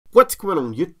What's going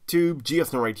on YouTube,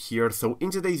 GeoSnow right here. So in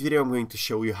today's video I'm going to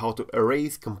show you how to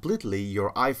erase completely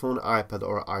your iPhone, iPad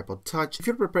or iPod Touch if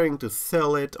you're preparing to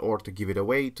sell it or to give it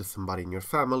away to somebody in your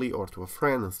family or to a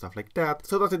friend and stuff like that,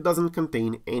 so that it doesn't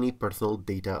contain any personal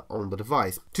data on the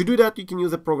device. To do that you can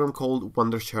use a program called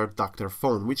Wondershare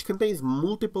dr.fone, which contains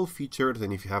multiple features,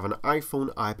 and if you have an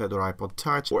iPhone, iPad or iPod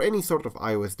Touch or any sort of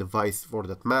iOS device for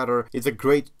that matter, it's a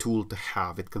great tool to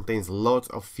have. It contains lots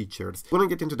of features. We're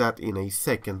gonna get into that in a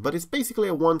second. But it's basically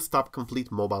a one-stop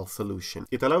complete mobile solution.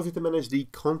 It allows you to manage the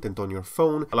content on your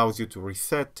phone, allows you to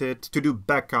reset it, to do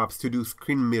backups, to do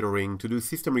screen mirroring, to do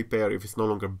system repair if it's no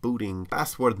longer booting,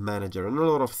 password manager, and a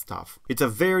lot of stuff. It's a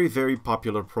very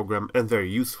popular program and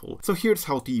very useful. So here's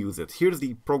how to use it. Here's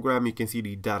the program. You can see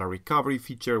the data recovery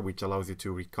feature, which allows you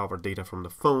to recover data from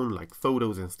the phone, like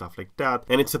photos and stuff like that.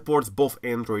 And it supports both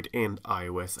Android and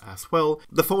iOS as well.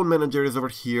 The phone manager is over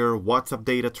here, WhatsApp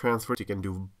data transfer, you can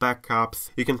do backups,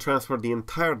 you can transfer the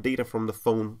entire data from the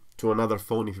phone to another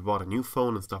phone if you bought a new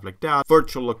phone and stuff like that.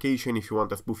 Virtual location if you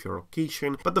want to spoof your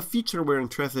location. But the feature we're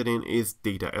interested in is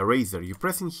data eraser. You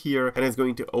press in here and it's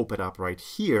going to open up right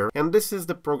here. And this is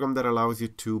the program that allows you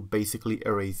to basically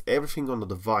erase everything on the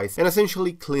device and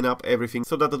essentially clean up everything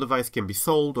so that the device can be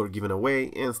sold or given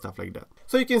away and stuff like that.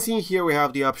 So you can see here we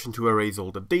have the option to erase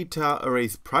all the data,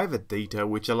 erase private data,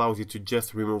 which allows you to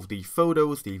just remove the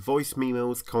photos, the voice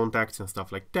memos, contacts and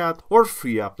stuff like that, or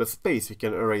free up the space. You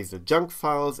can erase the junk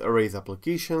files, erase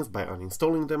applications by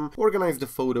uninstalling them, organize the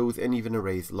photos, and even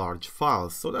erase large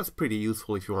files. So that's pretty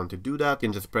useful if you want to do that. You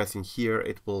can just press in here,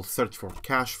 it will search for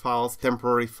cache files,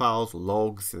 temporary files,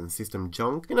 logs, and system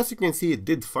junk. And as you can see, it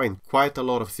did find quite a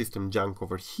lot of system junk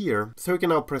over here. So you can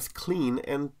now press clean,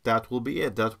 and that will be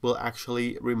it. That will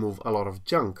actually remove a lot of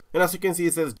junk. And as you can see,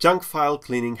 it says junk file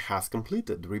cleaning has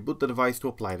completed. Reboot the device to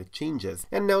apply the changes.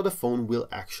 And now the phone will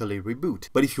actually reboot.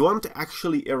 But if you want to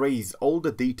actually erase all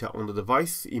the data on the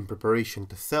device in preparation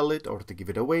to sell it or to give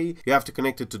it away, you have to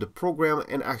connect it to the program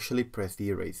and actually press the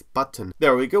erase button.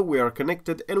 There we go, we are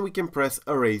connected and we can press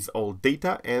erase all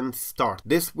data and start.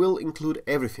 This will include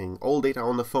everything, all data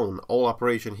on the phone, all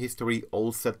operation history,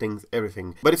 all settings,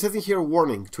 everything. But it says in here,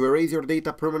 warning, to erase your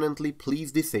data permanently,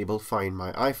 please disable Find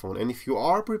My iPhone. And if you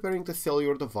are preparing to sell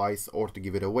your device or to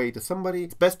give it away to somebody,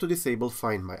 it's best to disable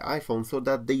Find My iPhone so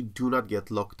that they do not get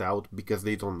locked out because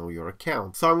they don't know your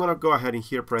account. So I'm gonna go ahead and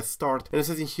here press start, and it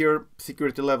says in here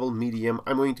security level medium.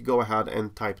 I'm going to go ahead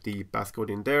and type the passcode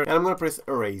in there and I'm going to press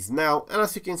erase now, and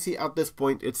as you can see at this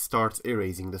point it starts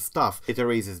erasing the stuff. It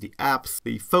erases the apps,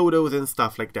 the photos and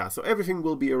stuff like that, so everything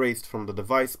will be erased from the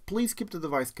device. Please keep the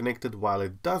device connected while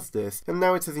it does this. And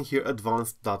now it says in here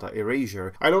advanced data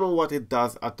erasure. I don't know what it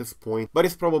does at this point, but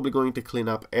it's probably going to clean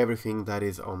up everything that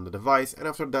is on the device, and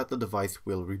after that the device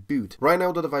will reboot. Right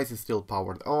now the device is still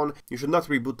powered on. You should not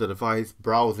reboot the device,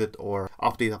 browse it or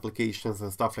update applications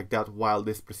and stuff like that while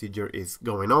this procedure is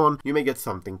going on. You may get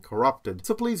something corrupted,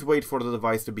 so please wait for the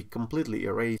device to be completely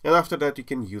erased, and after that you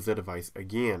can use the device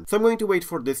again. So I'm going to wait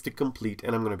for this to complete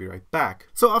and I'm going to be right back.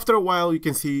 So after a while you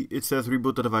can see it says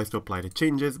reboot the device to apply the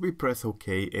changes. We press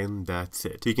OK and that's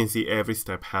it. You can see every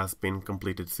step has been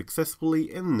completed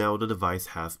successfully and now the device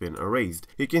has been erased.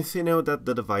 You can see now that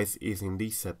the device is in the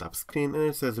setup screen and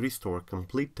it says restore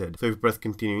completed. So if we press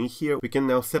continue here, we can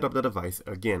now set up the device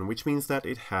again, which means that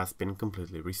it has been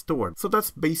completely restored. So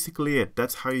that's basically it.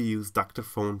 That's how you use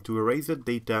dr.fone to erase the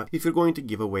data if you're going to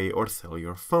give away or sell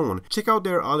your phone. Check out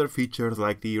their other features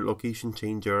like the location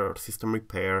changer, system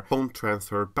repair, phone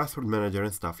transfer, password manager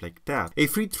and stuff like that. A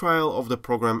free trial of the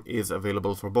program is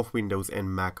available for both Windows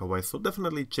and macOS, so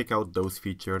definitely check out those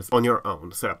features on your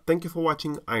own. So thank you for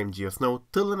watching. I am GeoSnow.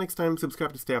 Till the next time,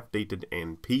 subscribe to stay updated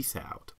and peace out.